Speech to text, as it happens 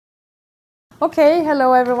Okay,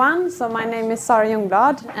 hello everyone. So my name is Sara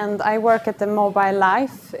Ljungblad and I work at the Mobile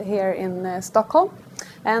Life here in Stockholm.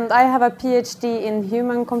 And I have a PhD in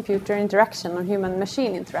human-computer interaction or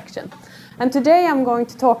human-machine interaction. And today I'm going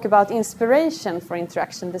to talk about inspiration for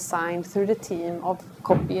interaction design through the theme of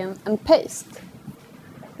copy and paste.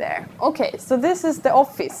 There. Okay, so this is the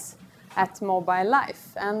office at Mobile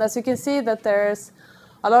Life. And as you can see that there's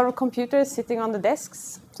a lot of computers sitting on the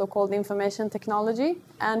desks, so-called information technology,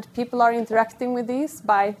 and people are interacting with these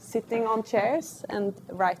by sitting on chairs and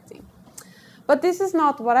writing. But this is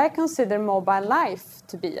not what I consider mobile life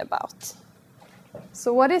to be about.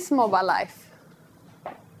 So what is mobile life?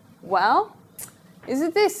 Well, is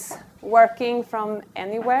it this? Working from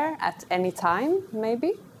anywhere at any time,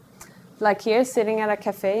 maybe? Like here, sitting at a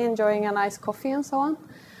cafe, enjoying a nice coffee and so on?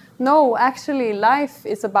 No, actually, life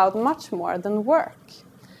is about much more than work.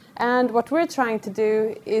 And what we're trying to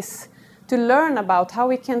do is to learn about how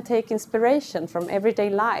we can take inspiration from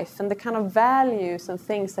everyday life and the kind of values and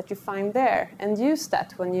things that you find there and use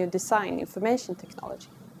that when you design information technology.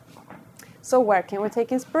 So where can we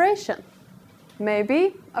take inspiration?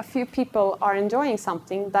 Maybe a few people are enjoying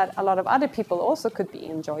something that a lot of other people also could be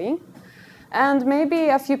enjoying. And maybe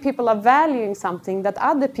a few people are valuing something that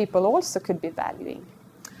other people also could be valuing.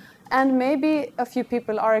 And maybe a few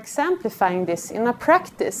people are exemplifying this in a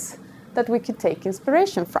practice that we could take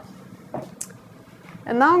inspiration from.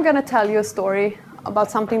 And now I'm going to tell you a story about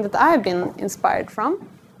something that I've been inspired from.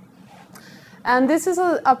 And this is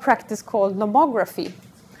a practice called Lomography.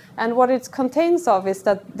 And what it contains of is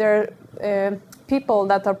that there are people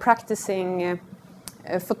that are practicing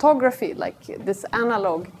photography, like this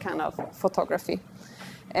analog kind of photography.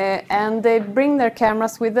 And they bring their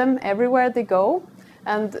cameras with them everywhere they go.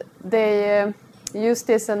 And they use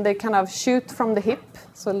this and they kind of shoot from the hip.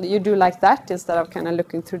 So you do like that instead of kind of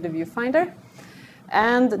looking through the viewfinder.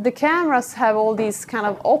 And the cameras have all these kind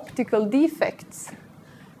of optical defects.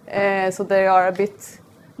 So they are a bit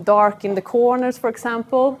dark in the corners, for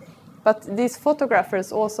example. But these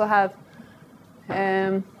photographers also have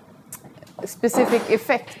specific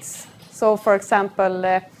effects. So for example,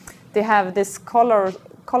 they have this color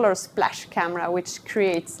splash camera, which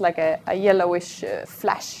creates like a yellowish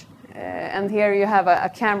flash. And here you have a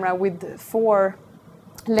camera with 4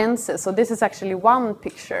 lenses. So this is actually one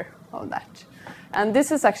picture of that. And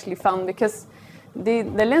this is actually fun because the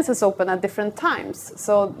lenses open at different times.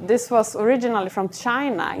 So this was originally from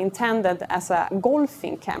China, intended as a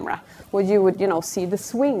golfing camera, where you would, see the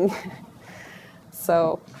swing.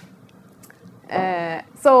 So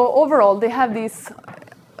overall, they have these,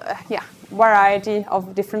 variety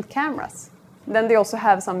of different cameras. Then they also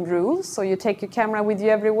have some rules. So you take your camera with you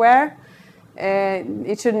everywhere.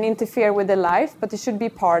 It shouldn't interfere with the life, but it should be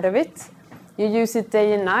part of it. You use it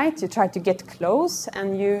day and night. You try to get close,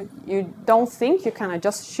 and you don't think. You kind of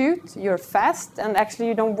just shoot. You're fast, and actually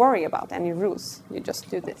you don't worry about any rules. You just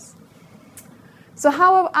do this. So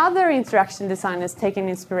how have other interaction designers taken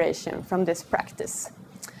inspiration from this practice?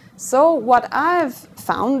 So what I've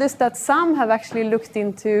found is that some have actually looked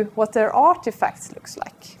into what their artifacts looks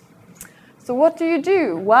like. So what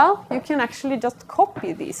do? Well, you can actually just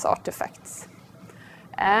copy these artifacts.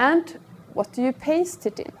 And what do you paste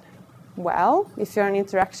it in? Well, if you're an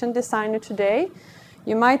interaction designer today,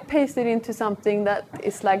 you might paste it into something that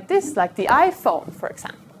is like this, like the iPhone, for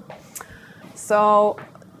example. So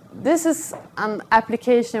this is an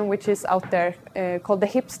application which is out there called the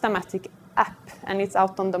Hipstamatic app, and it's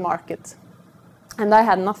out on the market. And I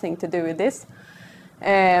had nothing to do with this.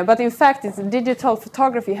 But in fact, digital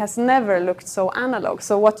photography has never looked so analog.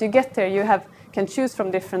 So what you get there, you can choose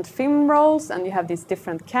from different film rolls, and you have these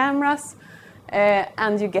different cameras,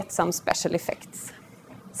 and you get some special effects.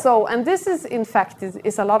 So, and this is, in fact,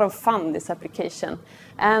 is a lot of fun, this application.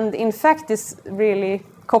 And in fact, this really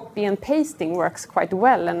copy and pasting works quite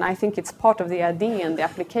well, and I think it's part of the idea and the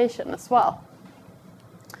application as well.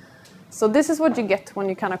 So this is what you get when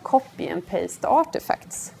you kind of copy and paste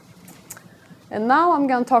artifacts. And now I'm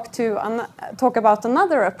going to talk about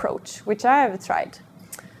another approach, which I have tried.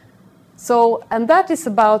 So, and that is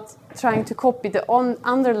about trying to copy the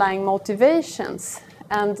underlying motivations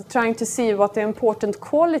and trying to see what the important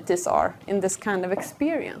qualities are in this kind of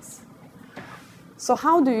experience. So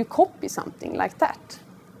how do you copy something like that?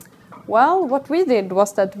 Well, what we did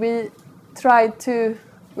was that we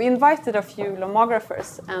invited a few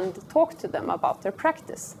lomographers and talked to them about their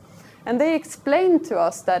practice. And they explained to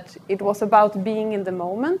us that it was about being in the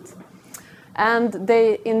moment. And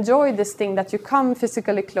they enjoy this thing that you come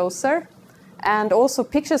physically closer. And also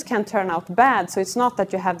pictures can turn out bad. So it's not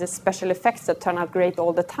that you have these special effects that turn out great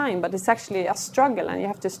all the time, but it's actually a struggle, and you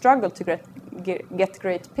have to struggle to get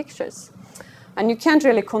great pictures. And you can't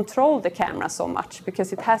really control the camera so much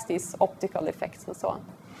because it has these optical effects and so on.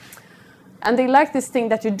 And they like this thing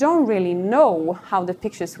that you don't really know how the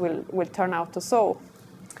pictures will turn out or so.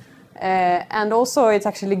 And also it's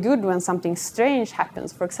actually good when something strange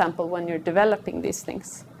happens, for example, when you're developing these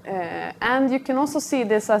things. And you can also see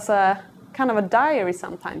this as a kind of a diary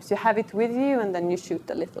sometimes. You have it with you and then you shoot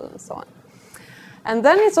a little and so on. And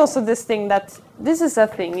then it's also this thing that this is a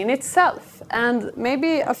thing in itself. And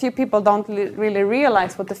maybe a few people don't really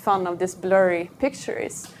realize what the fun of this blurry picture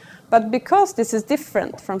is. But because this is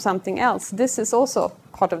different from something else, this is also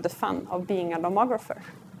part of the fun of being a lomographer.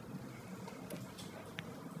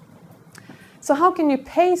 So how can you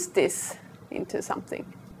paste this into something?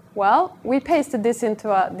 Well, we pasted this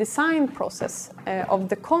into a design process of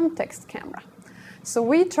the context camera. So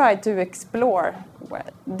we tried to explore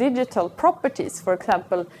digital properties, for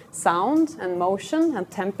example, sound and motion and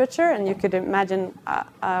temperature, and you could imagine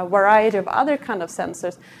a variety of other kind of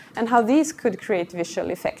sensors, and how these could create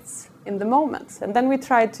visual effects in the moment. And then we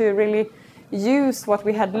tried to really use what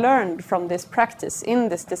we had learned from this practice in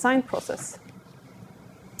this design process.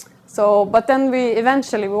 So, but then we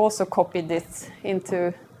also copied this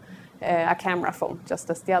into a camera phone, just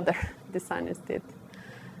as the other designers did.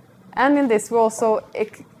 And in this, we also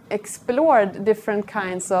explored different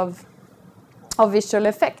kinds of visual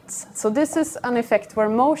effects. So this is an effect where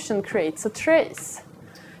motion creates a trace.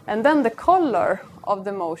 And then the color of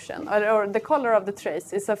the motion, or the color of the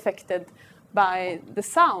trace, is affected by the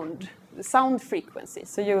sound frequency.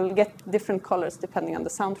 So you will get different colors depending on the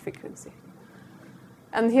sound frequency.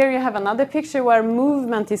 And here you have another picture where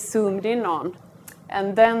movement is zoomed in on.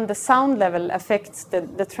 And then the sound level affects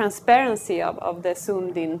the transparency of the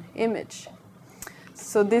zoomed in image.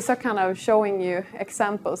 So these are kind of showing you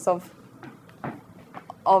examples of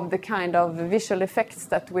the kind of visual effects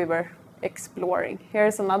that we were exploring.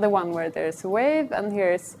 Here's another one where there's a wave, and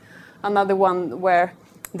here's another one where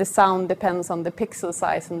the sound depends on the pixel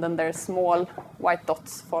size, and then there's small white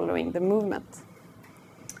dots following the movement.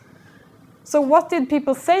 So what did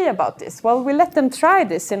people say about this? Well, we let them try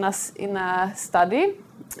this in a study.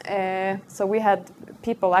 So we had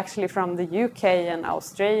people actually from the UK and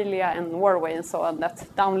Australia and Norway and so on that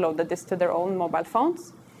downloaded this to their own mobile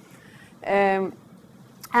phones. And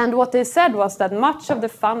what they said was that much of the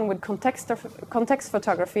fun with context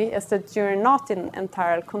photography is that you're not in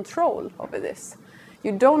entire control over this.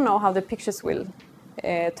 You don't know how the pictures will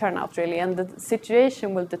turn out really, and the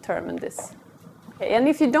situation will determine this. And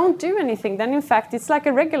if you don't do anything, then in fact it's like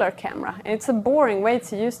a regular camera. And it's a boring way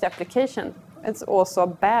to use the application. It's also a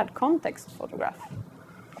bad context photograph.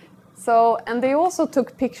 So, and they also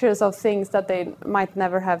took pictures of things that they might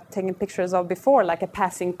never have taken pictures of before, like a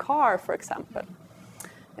passing car, for example.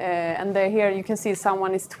 And here you can see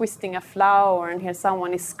someone is twisting a flower, and here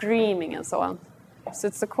someone is screaming and so on. So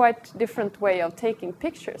it's a quite different way of taking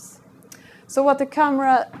pictures. So what the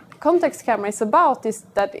context camera is about is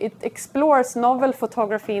that it explores novel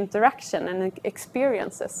photography interaction and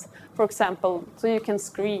experiences. For example, so you can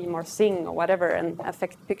scream or sing or whatever and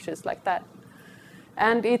affect pictures like that.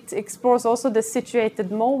 And it explores also the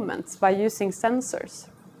situated moments by using sensors.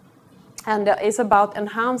 And it's about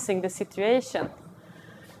enhancing the situation.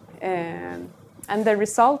 And the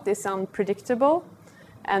result is unpredictable,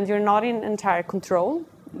 and you're not in entire control.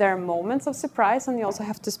 There are moments of surprise, and you also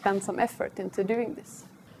have to spend some effort into doing this.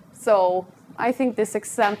 So I think this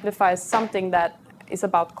exemplifies something that is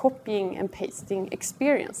about copying and pasting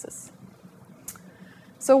experiences.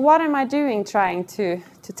 So what am I doing trying to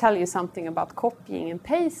tell you something about copying and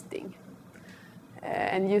pasting?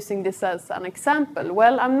 And using this as an example?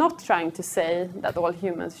 Well, I'm not trying to say that all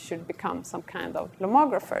humans should become some kind of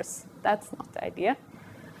lomographers. That's not the idea.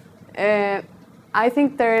 I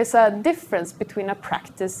think there is a difference between a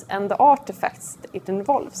practice and the artifacts it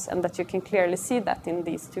involves, and that you can clearly see that in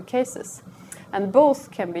these two cases. And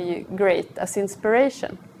both can be great as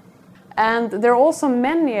inspiration. And there are also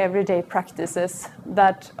many everyday practices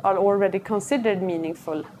that are already considered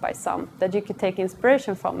meaningful by some, that you could take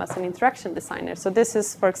inspiration from as an interaction designer. So this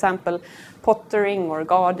is, for example, pottering or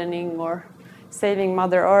gardening or saving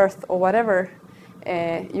Mother Earth or whatever.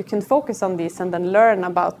 You can focus on these and then learn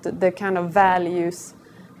about the kind of values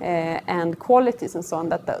and qualities and so on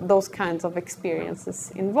that those kinds of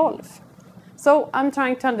experiences involve. So I'm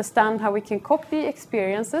trying to understand how we can copy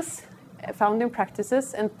experiences found in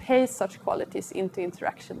practices and paste such qualities into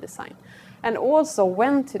interaction design. And also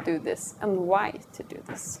when to do this and why to do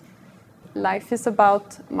this. Life is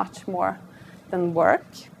about much more than work.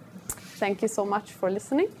 Thank you so much for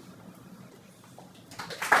listening.